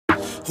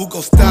Who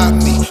gon' stop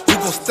me? Who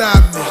gon'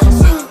 stop me?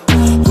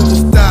 Who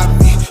gon' stop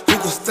me? Who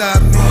gon'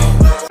 stop me?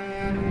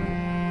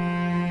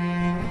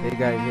 Hey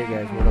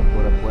guys, what up,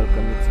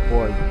 welcome, it's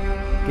boy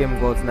Game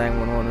Gods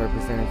 911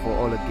 representing for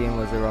all the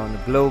gamers around the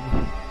globe.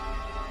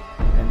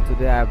 And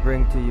today I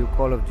bring to you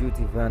Call of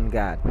Duty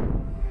Vanguard.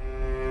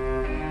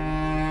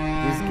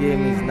 This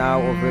game is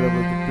now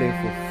available to play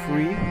for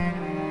free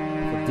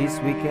for this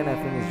weekend. I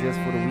think it's just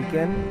for the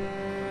weekend.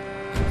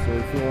 So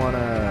if you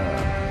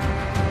wanna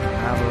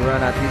have a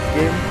run at this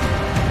game,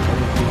 then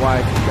it's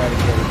wise to try to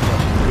get it from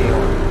day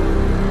on.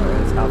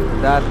 Whereas after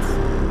that,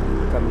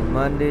 coming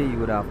Monday, you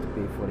would have to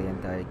pay for the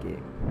entire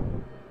game.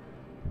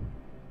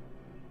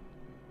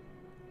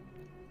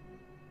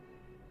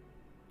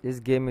 This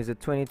game is a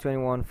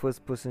 2021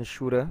 first-person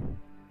shooter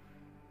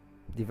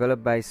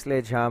developed by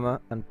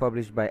Sledgehammer and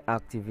published by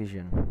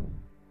Activision.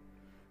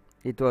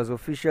 It was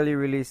officially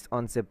released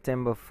on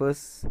September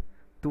 1st,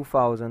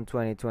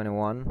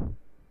 2021.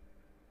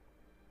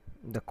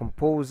 The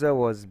composer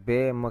was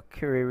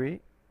McCreary.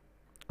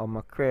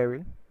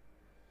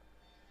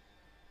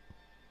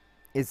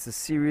 It's a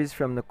series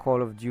from the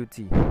Call of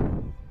Duty.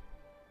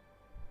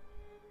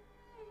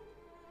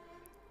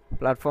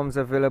 Platforms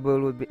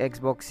available would be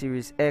Xbox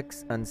Series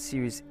X and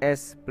Series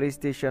S,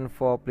 PlayStation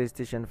 4,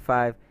 PlayStation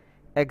 5,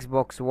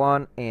 Xbox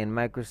One, and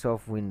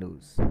Microsoft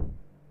Windows.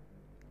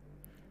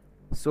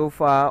 So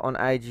far on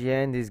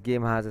IGN, this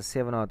game has a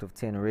 7 out of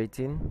 10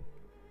 rating,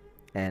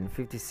 and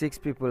 56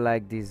 people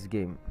like this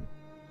game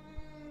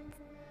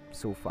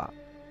so far.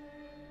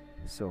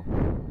 So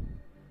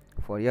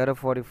for the other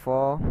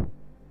 44,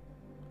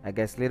 I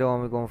guess later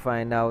on we're gonna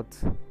find out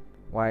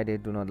why they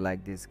do not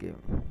like this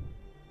game.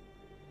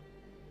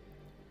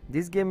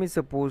 This game is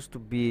supposed to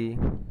be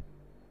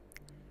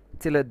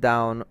tailored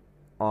down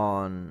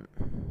on,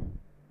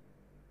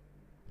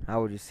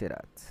 how would you say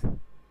that,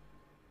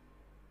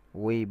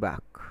 way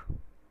back,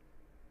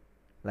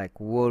 like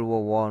World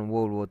War I,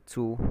 World War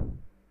II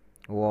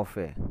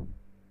warfare.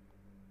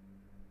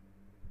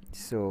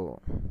 So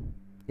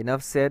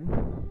enough said,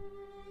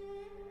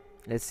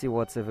 let's see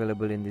what's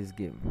available in this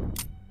game.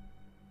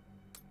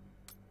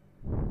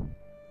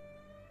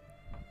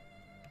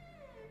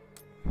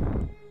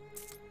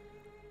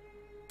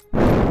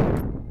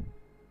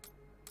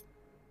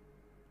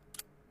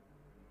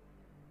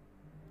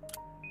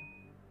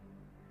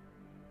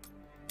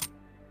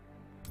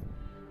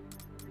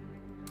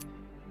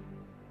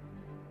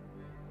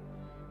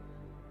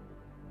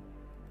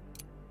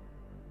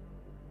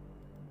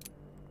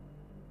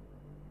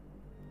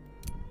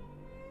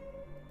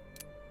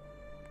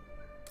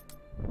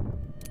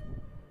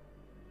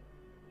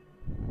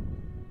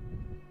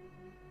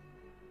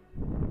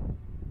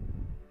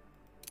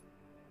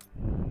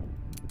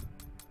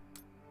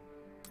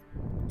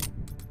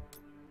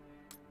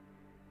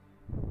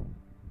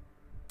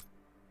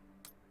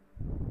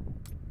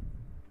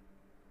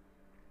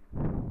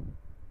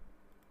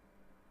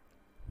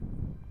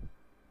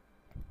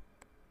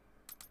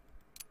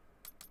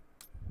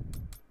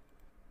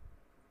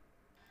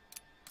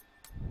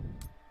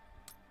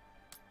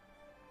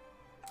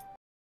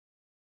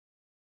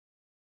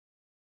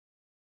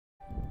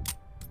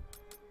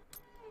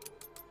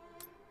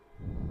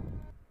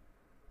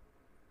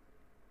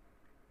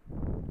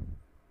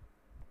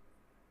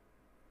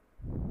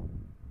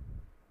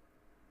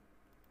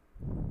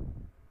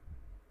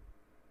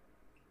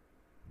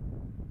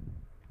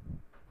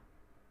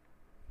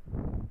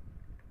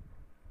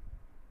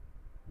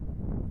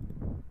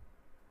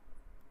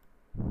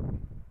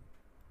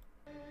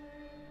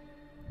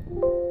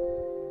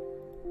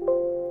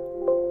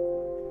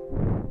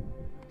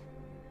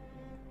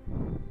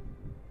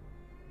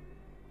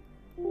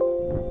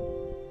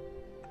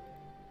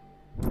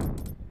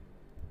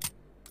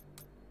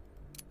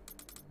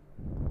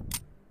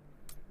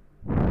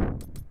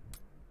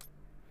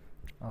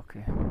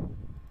 Okay.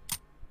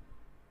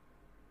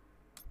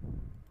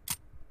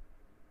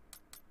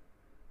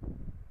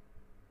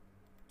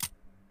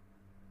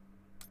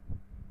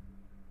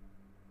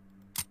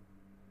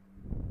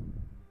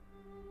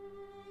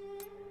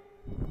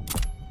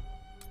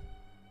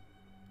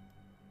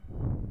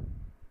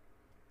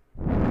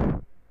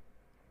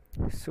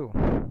 So,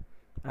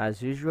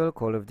 as usual,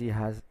 Call of Duty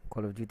has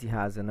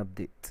an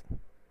update.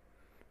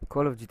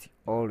 Call of Duty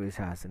always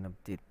has an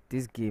update.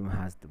 This game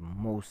has the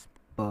most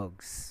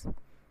bugs,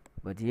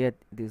 but yet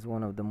it is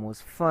one of the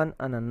most fun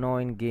and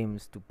annoying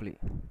games to play.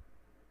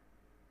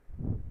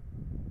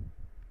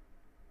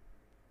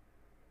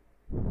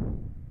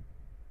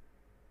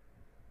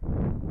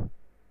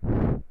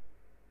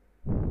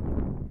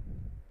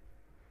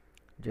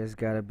 Just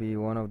gotta be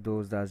one of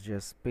those that's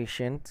just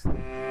patient to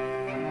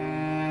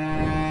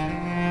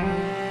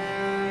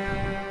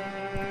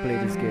play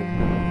this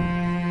game.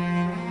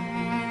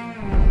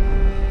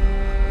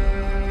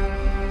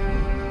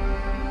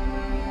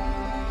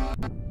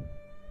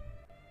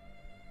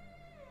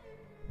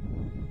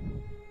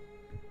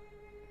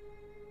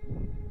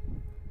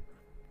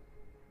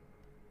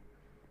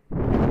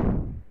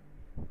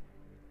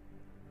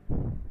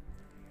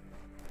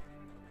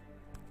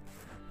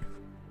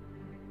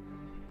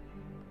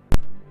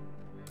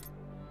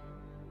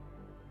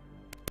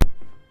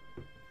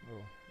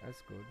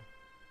 That's good.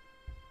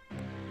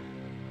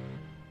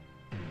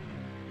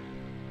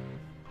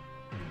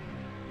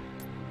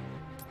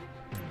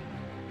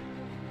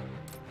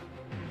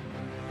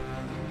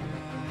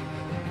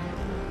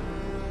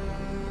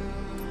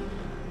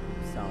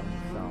 Sound.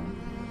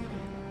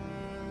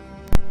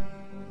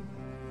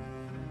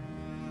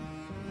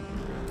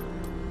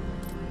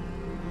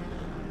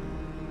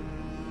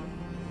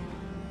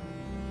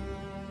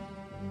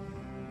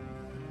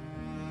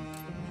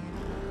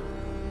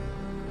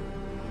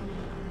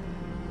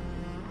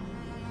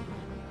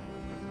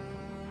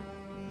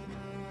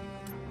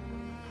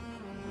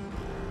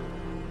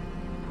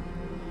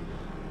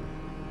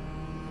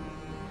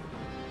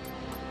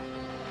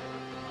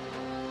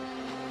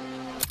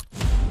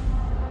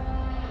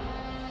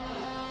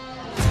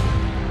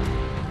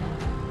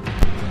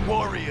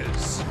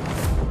 Warriors,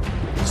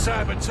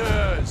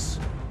 saboteurs,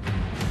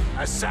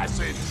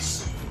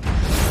 assassins.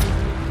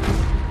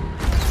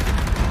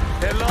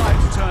 Their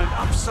lives turned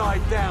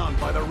upside down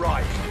by the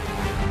Reich.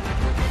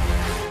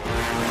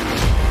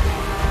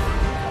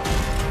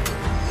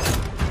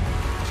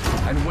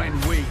 And when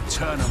we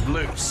turn them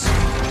loose,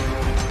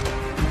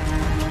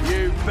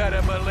 you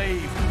better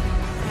believe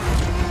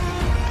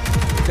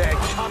they're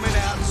coming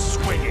out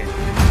swinging.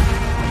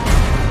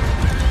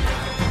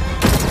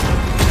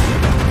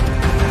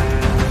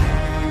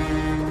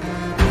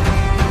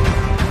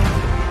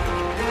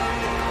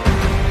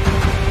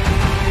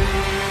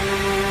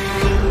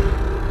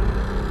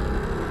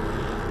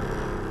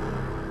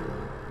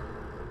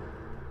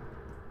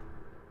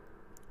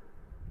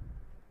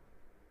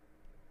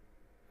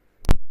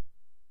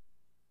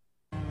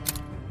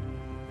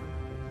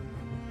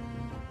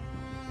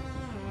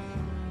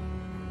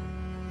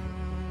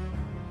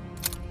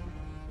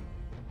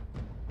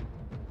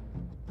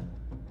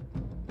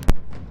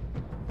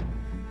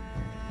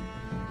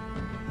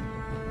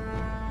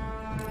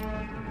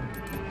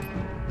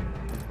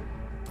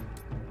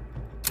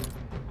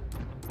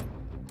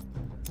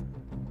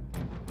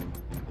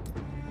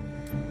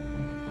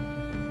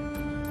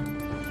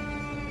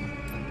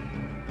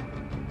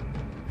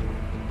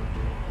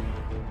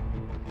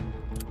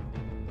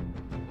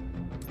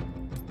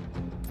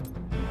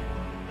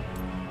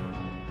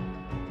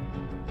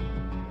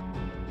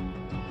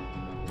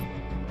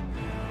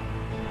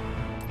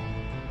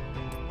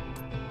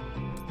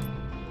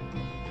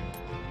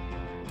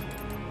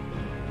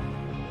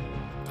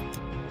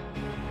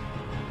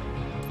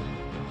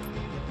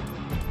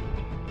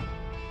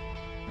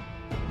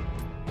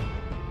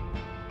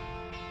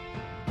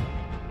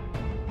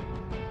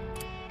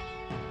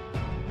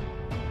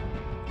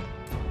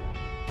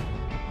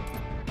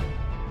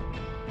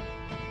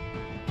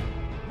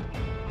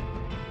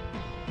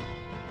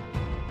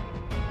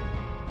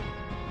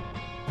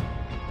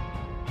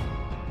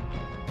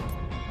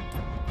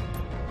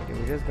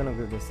 We're just gonna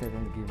go the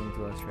second given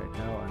to us right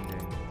now, and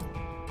then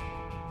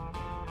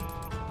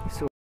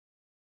so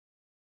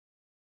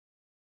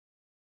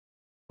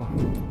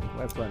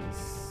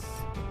weapons.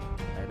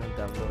 I don't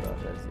download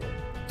others yet.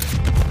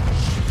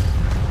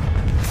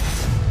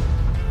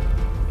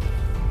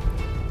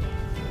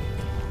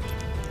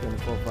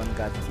 24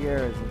 Vanguard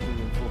tiers,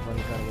 including 4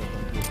 Vanguard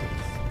weapon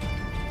computers.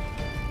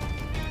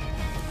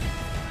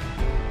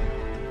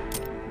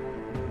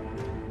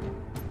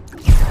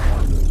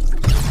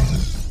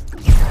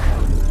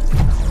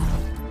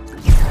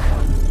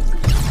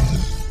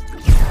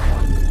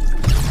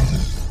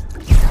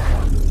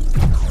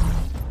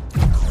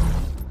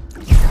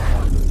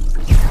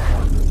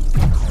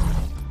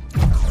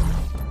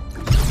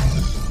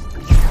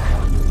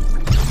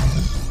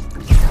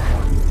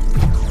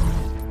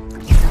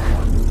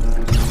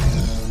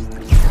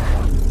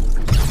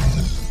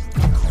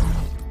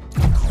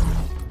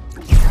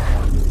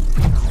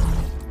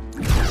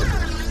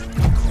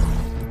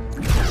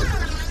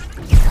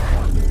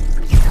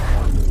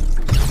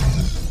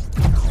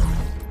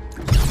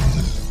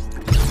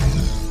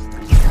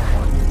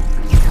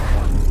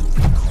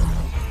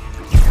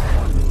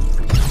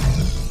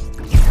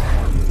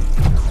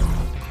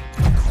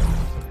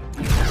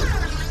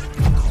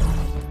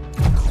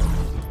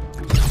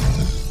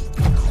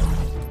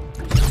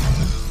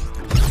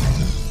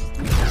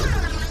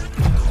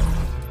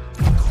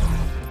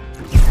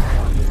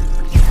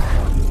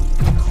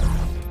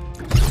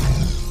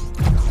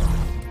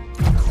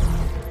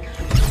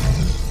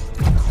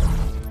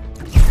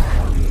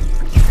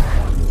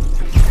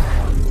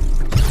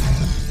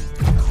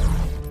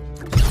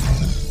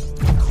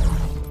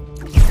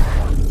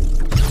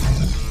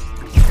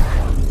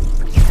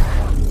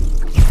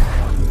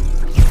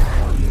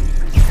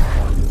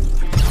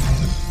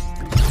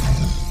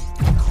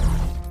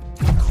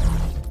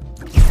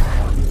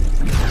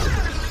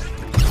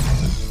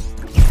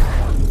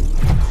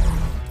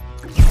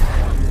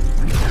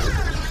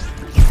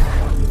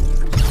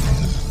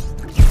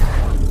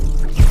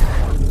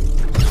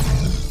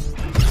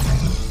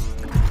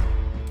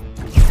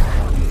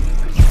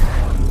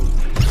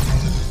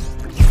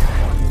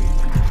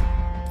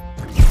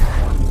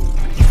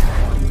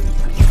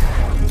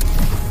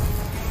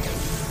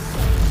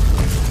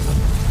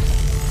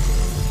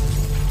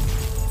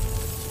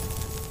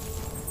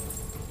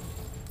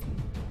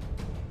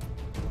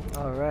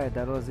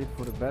 Alright, that was it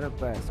for the Battle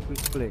Pass. Quick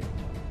play.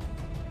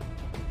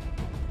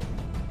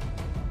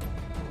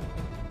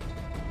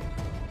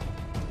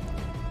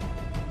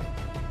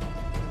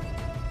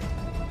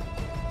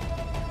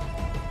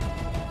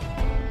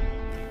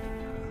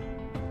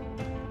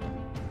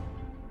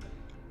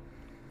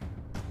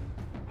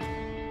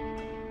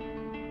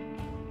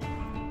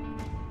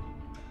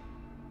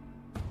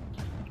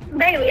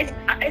 Baby,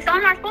 it's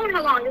on my phone.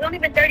 How long? It's only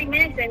been 30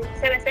 minutes and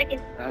 7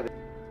 seconds.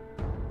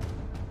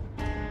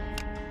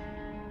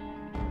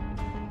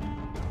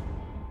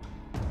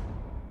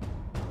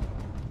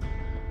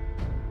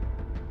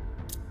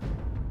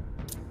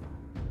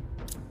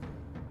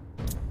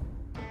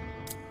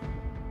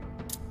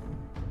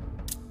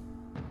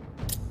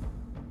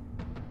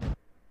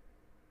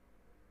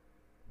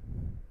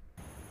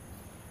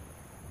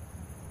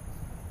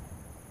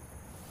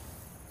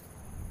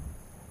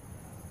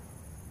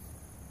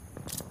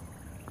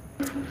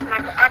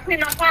 I clean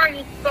my car and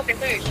you fucking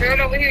threw your shirt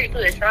over here. You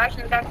threw the trash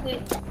in the back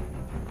seat.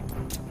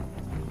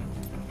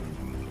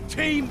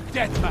 Team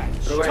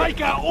deathmatch.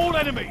 Take out all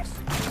enemies.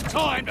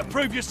 Time to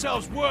prove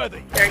yourselves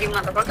worthy. Dirty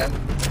motherfucker.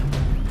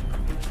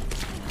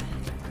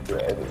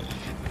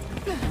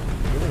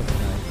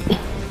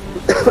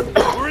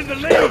 We're in the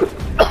lead.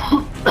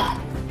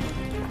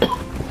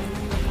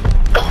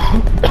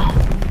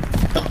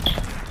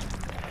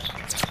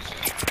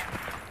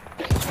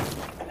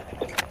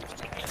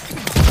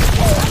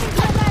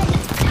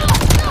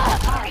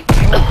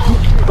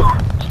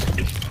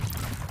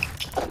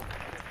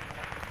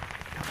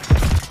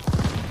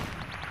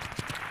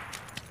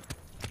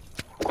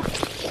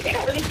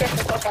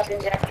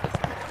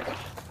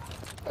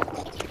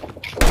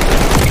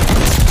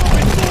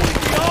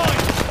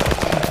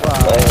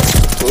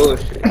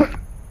 Bullshit.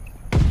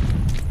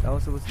 That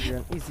was supposed to be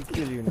an easy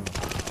kill, you know.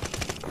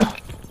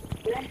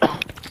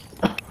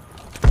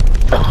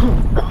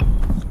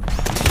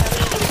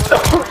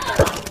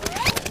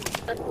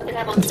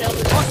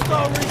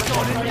 Hostile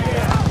recon in the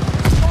air.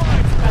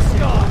 Fire to the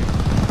sky.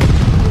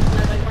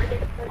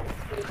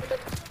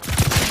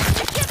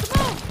 I can't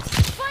move!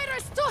 Fire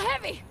is too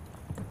heavy!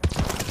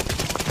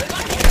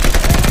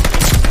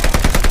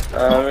 We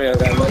don't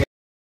got money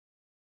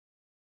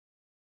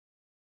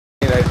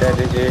like that,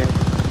 did you?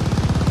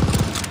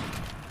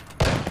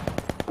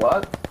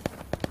 What?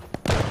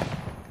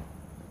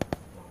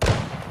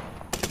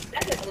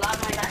 That is a lot of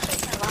my gosh.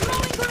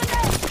 Throwing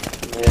grenade!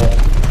 Yeah.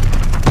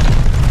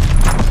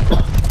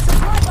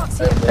 Supply box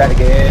here! Try to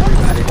get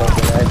everybody going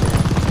to that.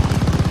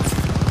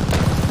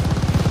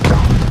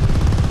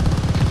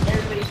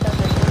 Everybody's stuff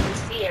like going to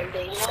see every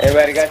day, you know?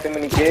 Everybody got too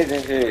many kids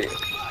and shit.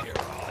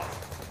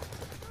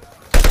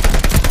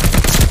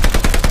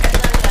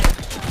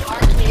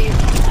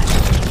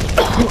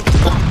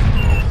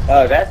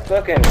 Oh, that's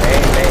fucking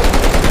amazing.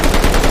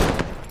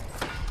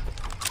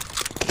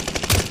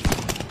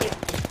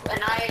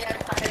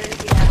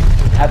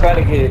 I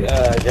probably get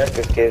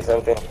Jessica's kid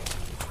something.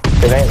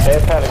 Cause they're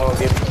probably gonna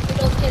get.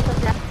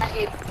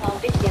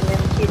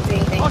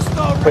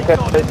 Hostile Because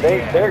recon in the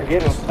air. they're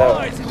getting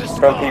stuff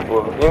from people.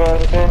 You know what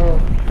I'm saying?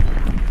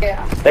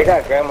 Yeah. They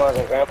got grandmas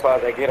and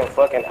grandpas that get them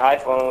fucking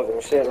iPhones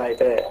and shit like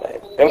that.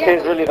 Like, them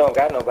kids really don't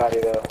got nobody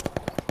though.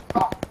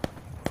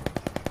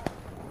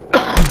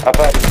 I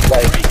probably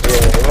like,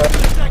 yeah, you know?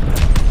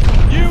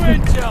 New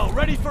intel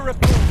ready for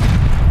report.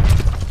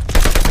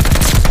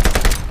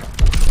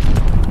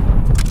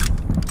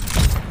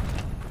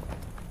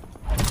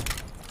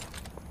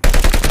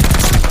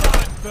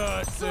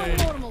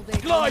 Normal day.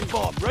 Glide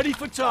bomb ready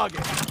for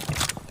target.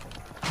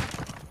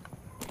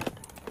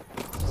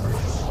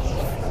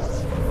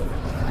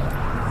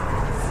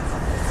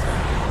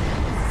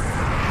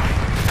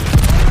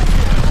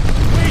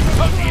 We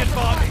took the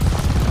advantage.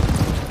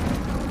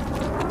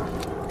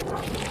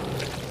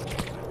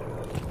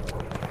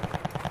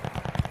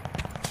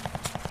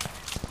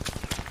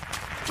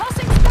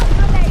 Tossing stun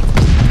grenade!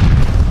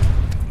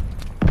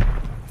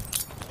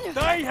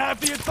 They have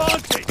the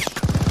advantage.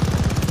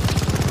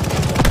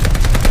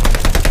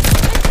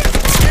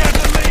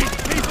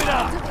 Keep it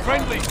up!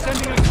 Friendly,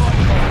 sending a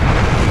glide bomb.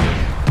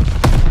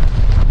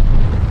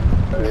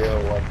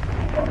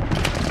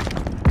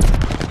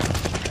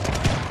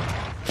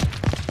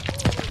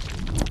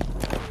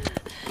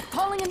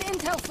 Calling an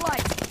intel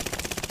flight!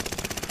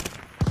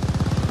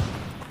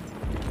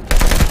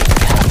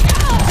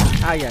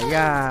 Ay, ay,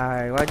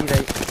 ay. Why did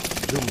I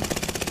zoom?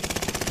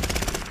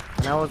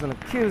 And I was on a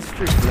kill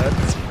streak, blood.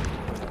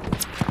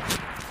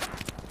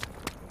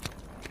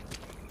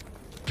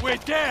 We're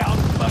down,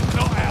 but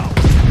not out.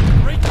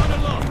 Recon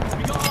aloft.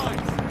 We got eyes.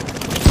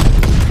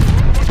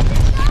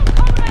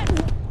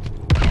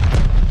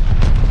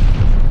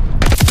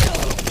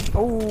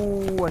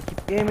 Oh, I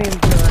keep aiming,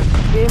 blood. I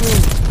keep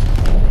aiming.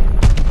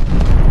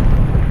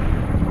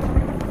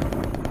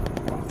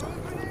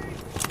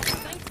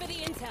 Thanks for the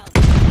intel.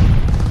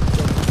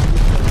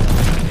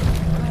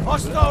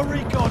 Hostile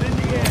recon in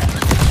the air.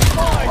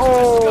 Fire to the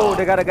Oh, sky.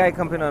 they got a guy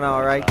coming on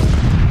our right.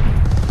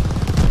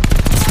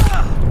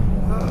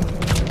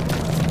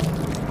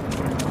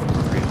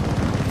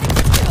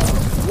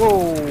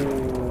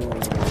 Whoa.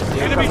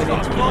 Enemies coming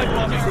got in. glide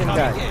bomb Same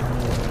guy.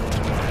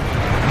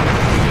 incoming.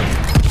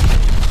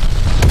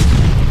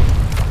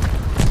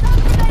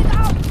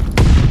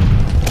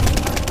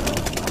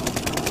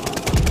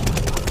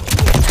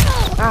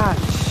 Ah,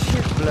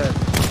 shit, blood.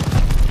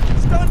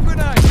 Stun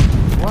grenade!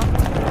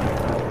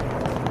 What?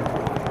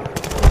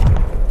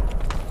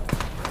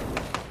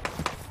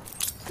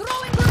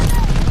 Throwing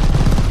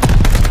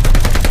grenade!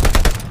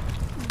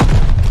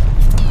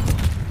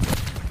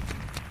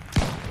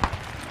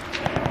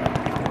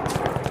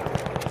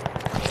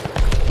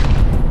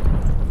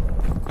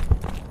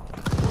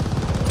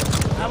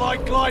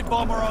 Allied glide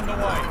bomber on the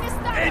way. Is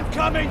that-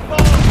 Incoming bomb!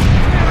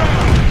 Clear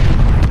out!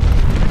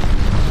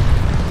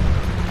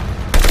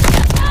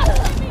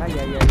 Ay, ay,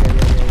 ay, ay, ay,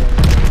 ay, ay.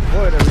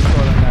 Boy, the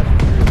recoil on that is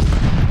real.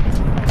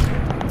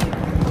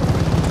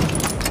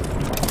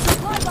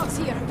 Supply box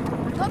here.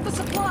 I got the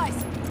supplies.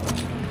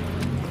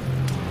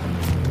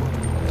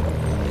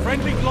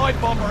 Friendly glide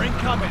bomber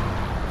incoming.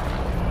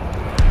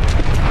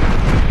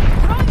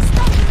 Throwing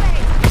stun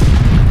grenade.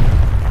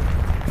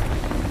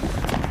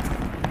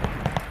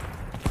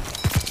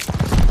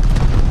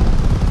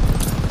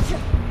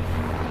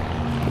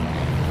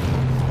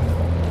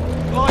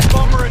 Glide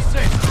bomber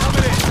assist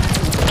coming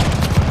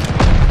in.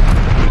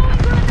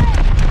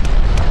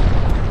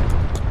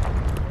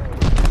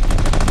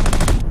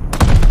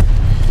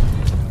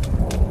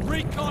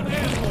 Recon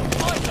airborne.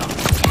 Fighter.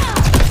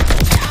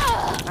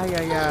 Ay,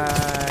 ay,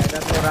 ay.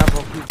 That's what I'm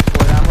for kids,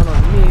 boy. I'm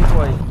on me,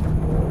 boy.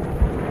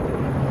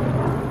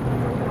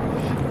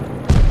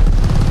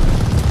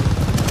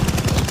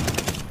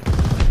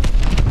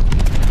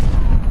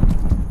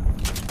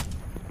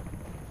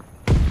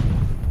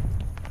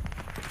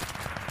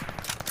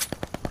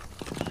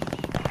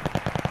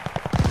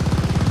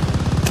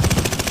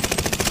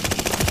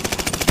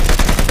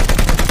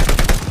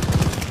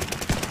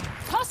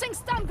 Tossing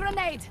stun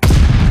grenade.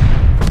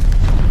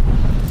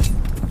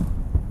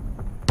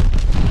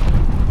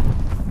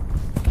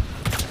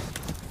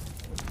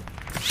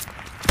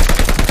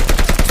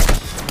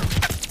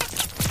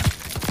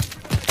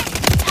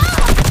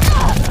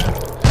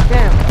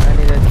 Damn, I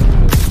needed to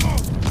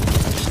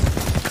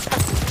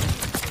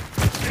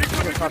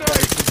Incoming fuck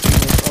grenade.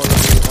 that is all the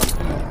way on.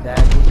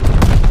 That good.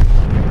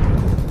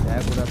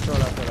 That good. That's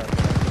all.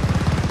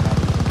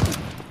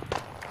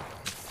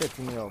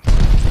 Setting me up.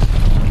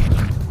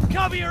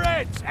 Cover your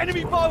heads!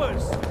 Enemy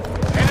bombers!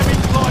 Enemy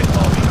glide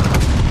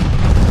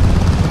bombing!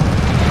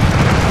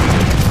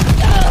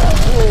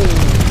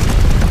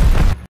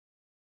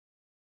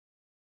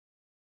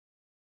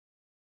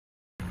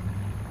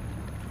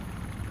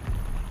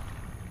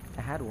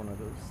 I had one of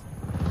those.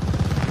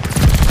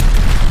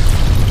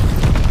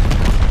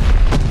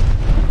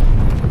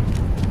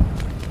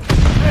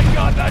 They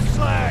got that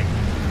slag!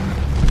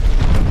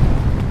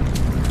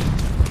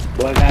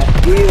 Boy, I got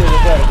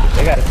skills.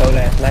 They got a cold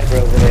ass sniper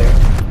over there.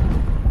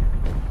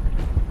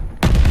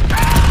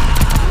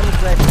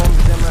 Looks like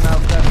bombs coming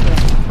out that way.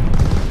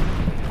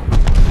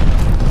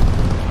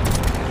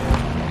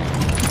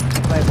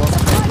 Supply box.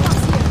 Supply box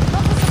here.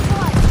 Got the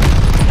supplies.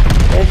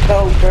 Let's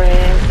go,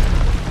 friend.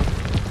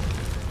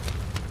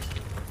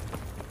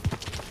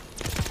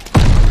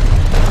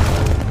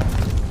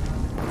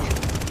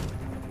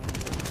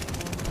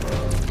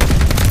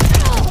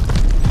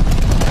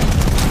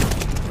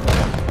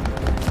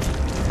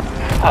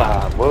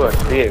 Ah,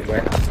 bullshit, bro.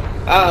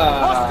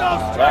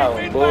 Ah, that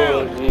was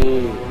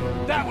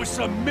bullshit. That was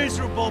some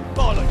miserable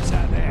bollocks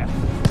out there.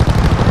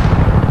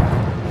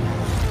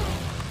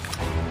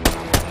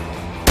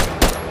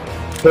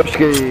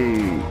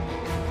 Pushki.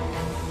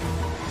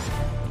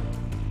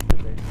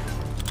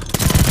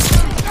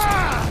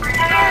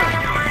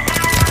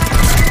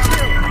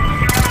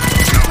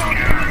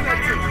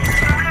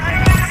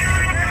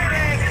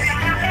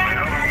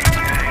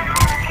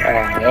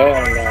 Ah, hell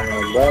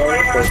no, bro.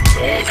 What the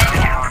fuck?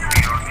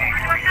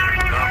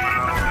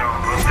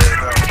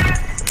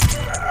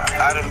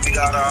 I done beat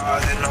out our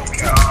odds and no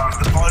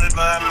cap. The party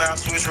behind me, I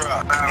switch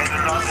route.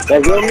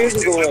 That's your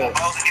music going.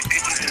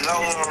 No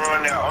one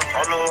run out.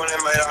 I'm the one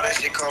that made all that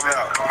shit come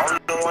out. I'm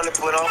the one that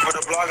put on for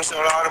the block and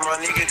showed all of my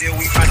niggas that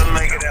we finna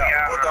make it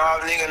out. What the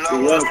off nigga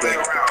know what's back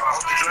around.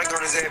 Hope the drink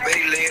on his head,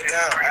 baby, lay it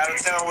down. Out of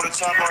town with a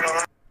top on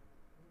the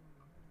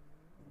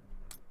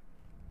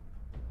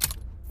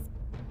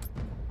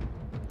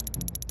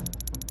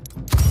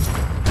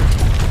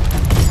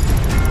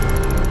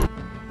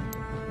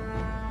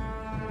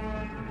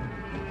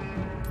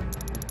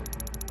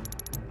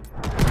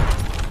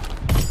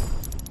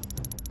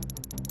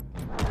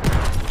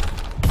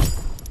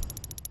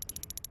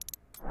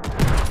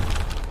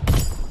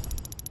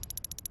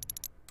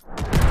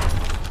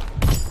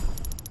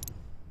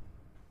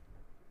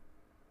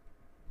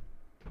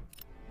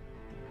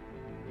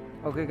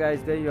Okay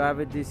guys, there you have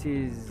it. This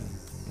is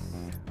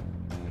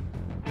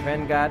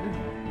Vanguard.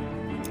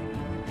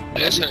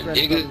 That's a Different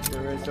nigga. from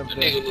the rest of That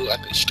the nigga look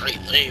like a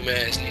straight lame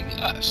ass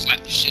nigga. I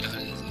slap the shit out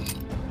of his head.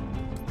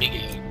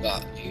 Nigga ain't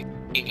block. He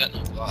ain't got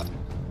no block.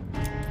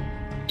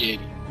 Yeah.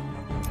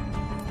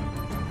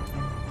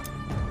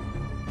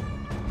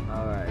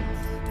 Alright.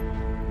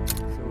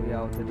 So we are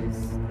out to this.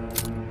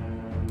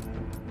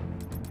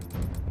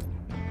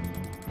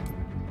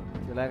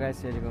 So like I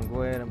said, you can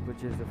go ahead and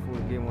purchase the full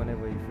game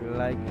whenever you feel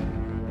like.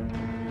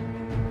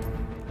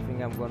 I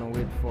think I'm gonna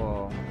wait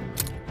for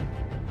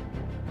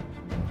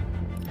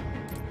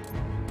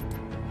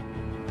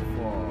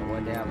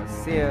when they have a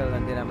sale,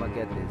 and then I'm gonna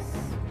get this.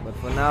 But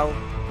for now,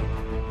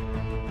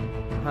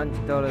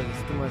 $100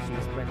 is too much to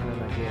be spending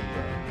on a game,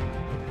 bro.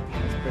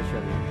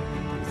 Especially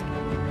this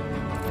game.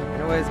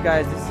 Anyways,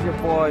 guys, this is your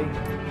boy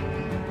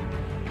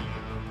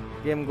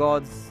Game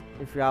Gods.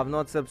 If you have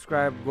not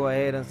subscribed, go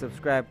ahead and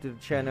subscribe to the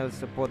channel,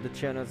 support the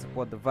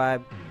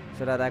vibe,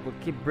 so that I could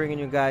keep bringing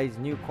you guys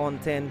new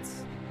content.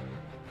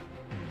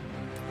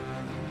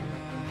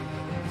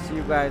 See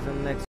you guys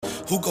on the next one.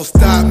 Who gon'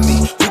 stop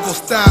me? Who gon'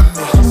 stop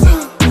me?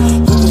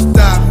 Who gon'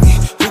 stop me?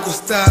 Who gon'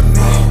 stop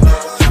me?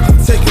 I'm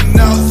taking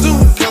out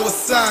Zoom,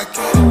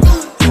 Kawasaki.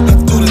 I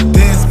do the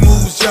dance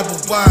moves,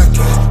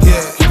 Jabberwocky.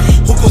 Yeah.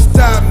 Who gon'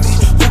 stop me?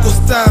 Who gon'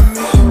 stop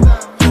me?